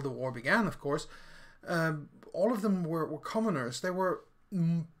 until the war began, of course, all of them were commoners. There were,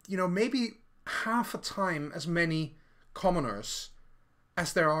 you know, maybe half a time as many commoners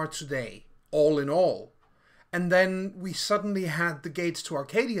as there are today, all in all. And then we suddenly had the gates to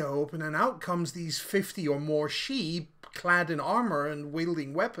Arcadia open, and out comes these 50 or more she, clad in armor and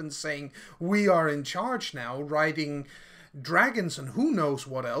wielding weapons, saying, we are in charge now, riding dragons and who knows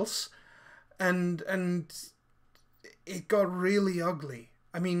what else. And it got really ugly.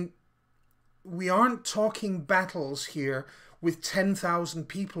 I mean, we aren't talking battles here with 10,000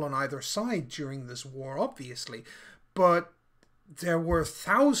 people on either side during this war, obviously. But there were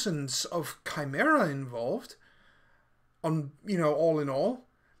thousands of chimera involved. On, you know, all in all,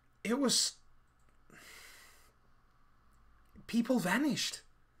 it was... People vanished.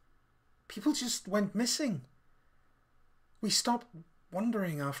 People just went missing. We stopped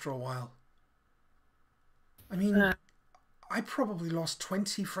wondering after a while. I mean, I probably lost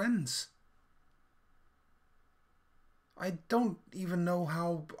 20 friends. I don't even know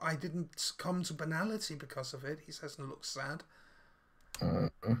how I didn't succumb to banality because of it. He says and looks sad.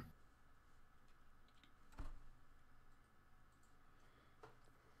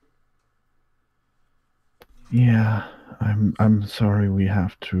 Yeah, I'm sorry we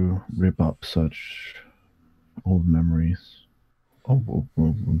have to rip up such old memories. Old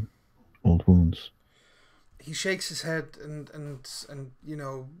wounds. He shakes his head and you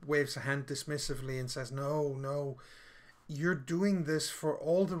know, waves a hand dismissively and says, no, you're doing this for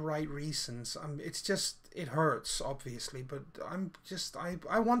all the right reasons. It's just, it hurts, obviously, but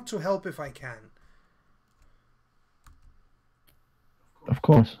I want to help if I can. Of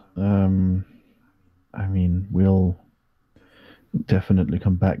course. I mean, we'll definitely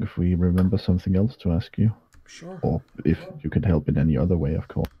come back if we remember something else to ask you. Sure. Or if you could help in any other way, of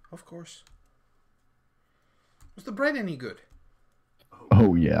course. Of course. Was the bread any good?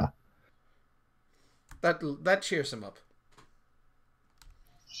 Oh, yeah. That cheers him up.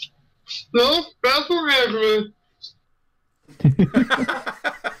 No, that's what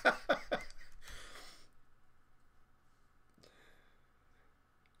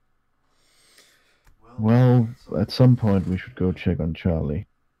Well, at some point we should go check on Charlie.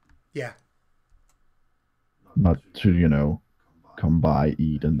 Yeah. Not to, you know, come by,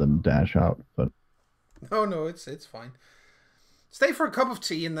 eat, and then dash out, but... No, it's fine. Stay for a cup of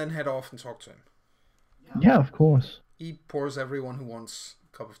tea and then head off and talk to him. Yeah, of course. He pours everyone who wants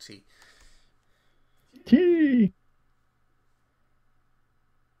a cup of tea. Tea!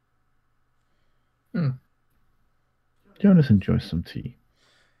 Jonas enjoys some tea.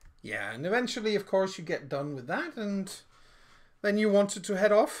 Yeah, and eventually, of course, you get done with that, and then you wanted to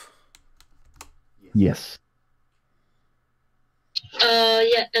head off? Yes.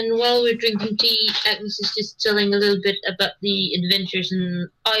 Yeah, and while we're drinking tea, Agnes is just telling a little bit about the adventures in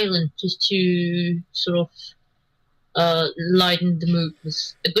Ireland, just to sort of lighten the mood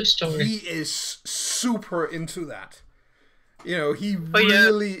with a good story. He is super into that. You know, he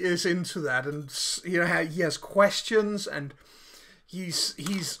really is into that, and you know, he has questions, and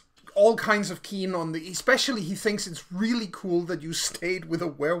he's all kinds of keen on especially he thinks it's really cool that you stayed with a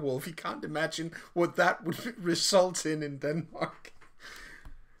werewolf. He can't imagine what that would result in Denmark.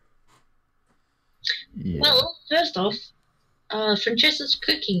 Yeah. Well, first off, Francesca's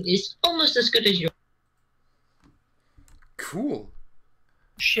cooking is almost as good as yours. Cool.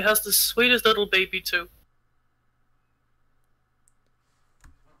 She has the sweetest little baby too.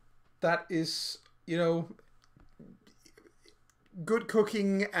 That is, you know, good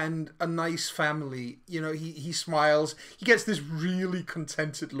cooking and a nice family. You know, he smiles. He gets this really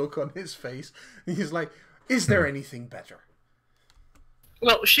contented look on his face. And he's like, is there anything better?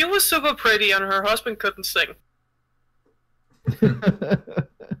 Well, she was super pretty and her husband couldn't sing.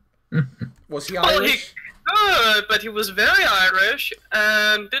 Was he Well, Irish? he could, but he was very Irish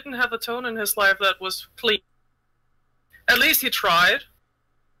and didn't have a tone in his life that was clean. At least he tried.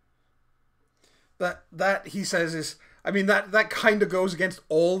 That he says is, I mean, that kind of goes against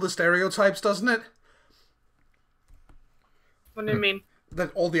all the stereotypes, doesn't it? What do you mean?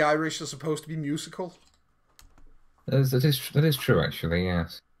 That all the Irish are supposed to be musical? That is true, actually,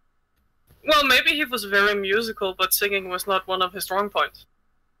 yes. Well, maybe he was very musical, but singing was not one of his strong points.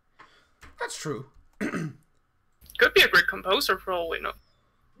 That's true. Could be a great composer for all we know.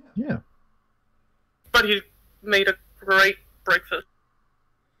 Yeah. But he made a great breakfast.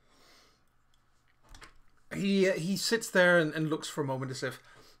 He sits there and looks for a moment as if,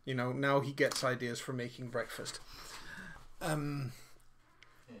 you know, now he gets ideas for making breakfast. And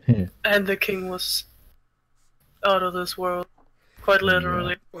the king was out of this world. Quite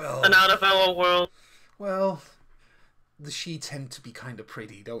literally. Well, and out of our world. Well, the she tend to be kind of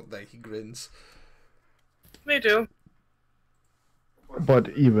pretty, don't they? He grins. They do. But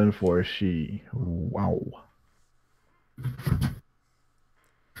even for she, wow.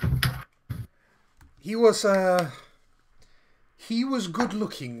 He was good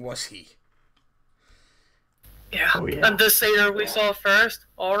looking, was he? Yeah. Oh, yeah. And the sailor we saw first,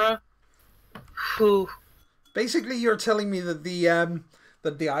 Aura. Whew. Basically, you're telling me that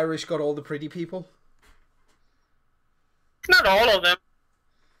the Irish got all the pretty people? Not all of them.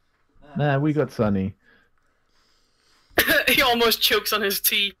 Nah, we got Sunny. He almost chokes on his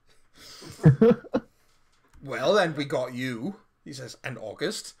tea. Well, and we got you, he says, and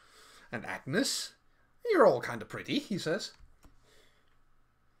August, and Agnes. You're all kind of pretty, he says.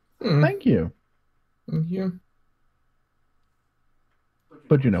 Thank you. Thank you.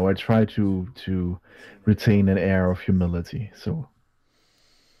 But you know, I try to retain an air of humility, so...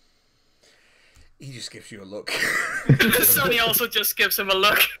 He just gives you a look. Sonny also just gives him a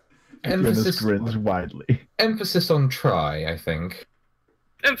look. Jonas grins widely. Emphasis on try, I think.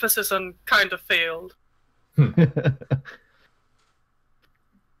 Emphasis on kind of failed.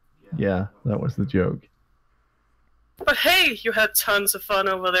 Yeah, that was the joke. But hey, you had tons of fun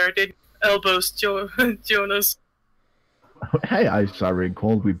over there, didn't you? Elbows, Jonas. Hey, I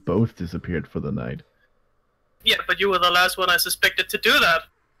recall we both disappeared for the night. Yeah, but you were the last one I suspected to do that.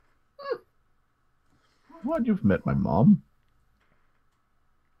 What, you've met my mom?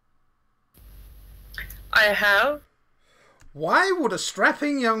 I have. Why would a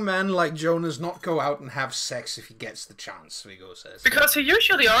strapping young man like Jonas not go out and have sex if he gets the chance, Viggo says. Because he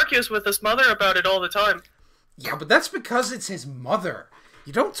usually argues with his mother about it all the time. Yeah, but that's because it's his mother.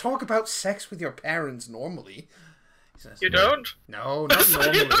 You don't talk about sex with your parents normally. He says, You don't? No, not He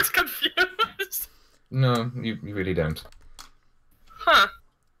normally. looks confused. No, you really don't. Huh.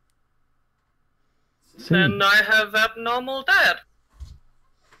 See, Then I have abnormal dad.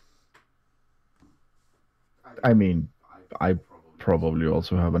 I mean, I probably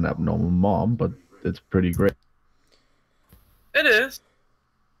also have an abnormal mom, but it's pretty great. It is.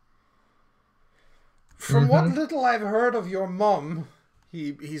 From what little I've heard of your mom,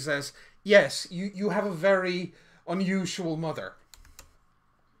 he says, yes, you have a very unusual mother.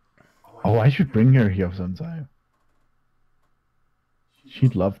 Oh, I should bring her here sometime.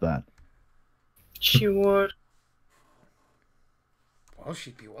 She'd love that. She would. Well,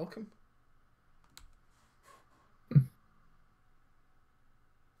 she'd be welcome.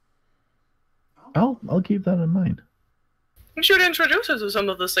 I'll keep that in mind. You should introduce her to some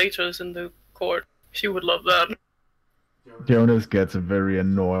of the satyrs in the court. She would love that. Jonas gets a very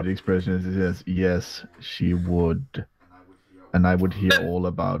annoyed expression as he says, yes, she would. And I would hear all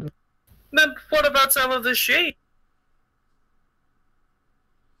about it. Then what about some of the she?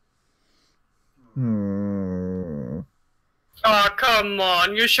 Oh, come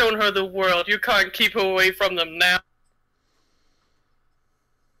on. You've shown her the world. You can't keep her away from them now.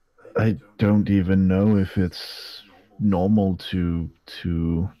 I don't even know if it's normal to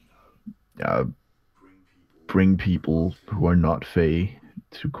bring people who are not Fae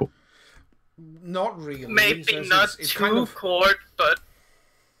to court? Not really. Maybe not it's to kind of... court, but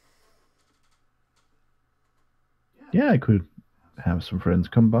Yeah, I could have some friends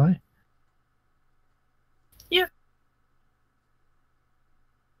come by. yeah.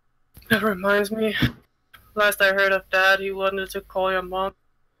 That reminds me. Last I heard of Dad, he wanted to call your mom.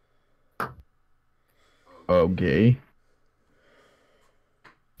 Okay.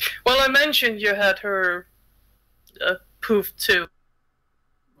 Well, I mentioned you had her poofed too.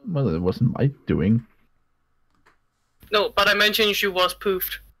 Well, it wasn't my doing. No, but I mentioned she was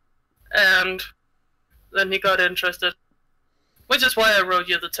poofed. And then he got interested. Which is why I wrote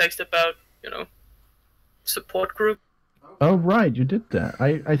you the text about, support group. Oh, right, you did that.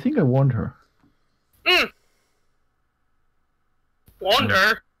 I think I warned her. Warned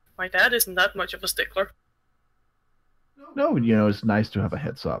her? My dad isn't that much of a stickler. No, it's nice to have a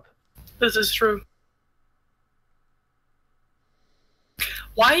heads up. This is true.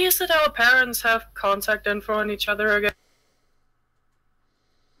 Why is it our parents have contact info on each other again?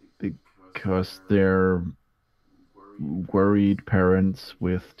 Because they're worried parents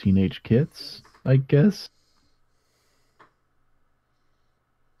with teenage kids, I guess.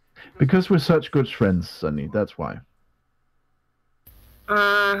 Because we're such good friends, Sunny, that's why.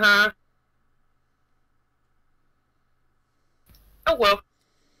 Uh-huh. Oh well.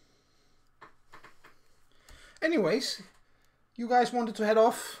 Anyways, you guys wanted to head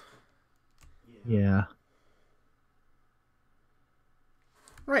off? Yeah.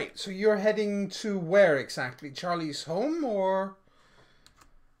 Right, so you're heading to where exactly? Charlie's home, or...?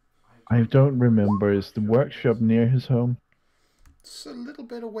 I don't remember. Is the workshop near his home? It's a little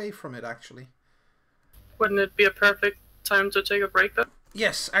bit away from it, actually. Wouldn't it be a perfect time to take a break, then?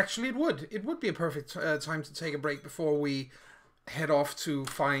 Yes, actually it would. It would be a perfect time to take a break before we head off to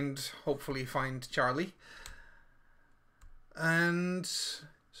hopefully find Charlie. And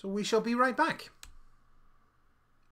so we shall be right back.